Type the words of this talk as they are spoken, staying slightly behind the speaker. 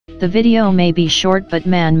The video may be short, but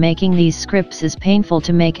man, making these scripts is painful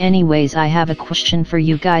to make. Anyways, I have a question for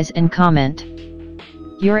you guys and comment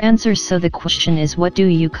your answers. So the question is, what do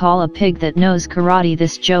you call a pig that knows karate?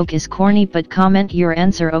 This joke is corny, but comment your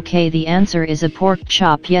answer. Okay, the answer is a pork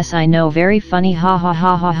chop. Yes, I know, very funny, ha ha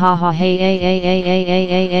ha ha ha ha. Hey,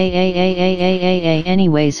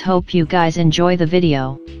 anyways, hope you guys enjoy the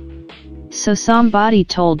video. So somebody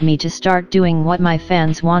told me to start doing what my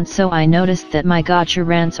fans want, so I noticed that my gacha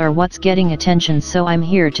rants are what's getting attention, so I'm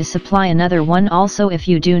here to supply another one. Also, if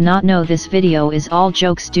you do not know, this video is all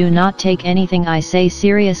jokes, do not take anything I say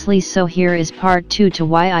seriously. So here is part 2 to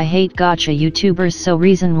why I hate gacha YouTubers. So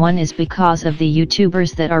reason 1 is because of the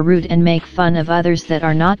YouTubers that are rude and make fun of others that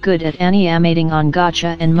are not good at animating on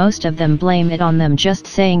gacha, and most of them blame it on them just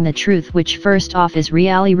saying the truth, which first off is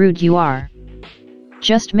really rude. You are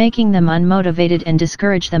just making them unmotivated and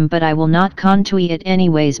discourage them, but I will not contour it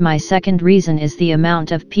anyways. My second reason is the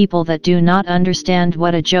amount of people that do not understand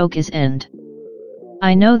what a joke is, and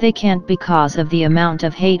I know they can't because of the amount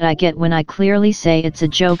of hate I get when I clearly say it's a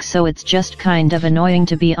joke, so it's just kind of annoying,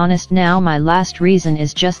 to be honest. Now my last reason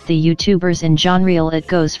is just the YouTubers in general. It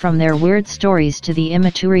goes from their weird stories to the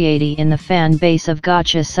immaturity in the fan base of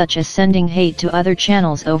gacha, such as sending hate to other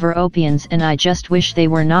channels over opinions, and I just wish they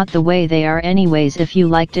were not the way they are. Anyways, if you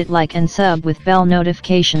liked it, like and sub with bell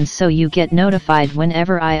notifications so you get notified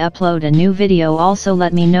whenever I upload a new video. Also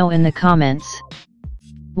let me know in the comments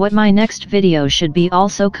what my next video should be.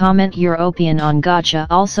 Also comment your opinion on gacha.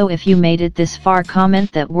 Also, if you made it this far, comment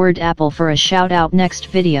that word apple for a shout out next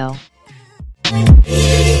video.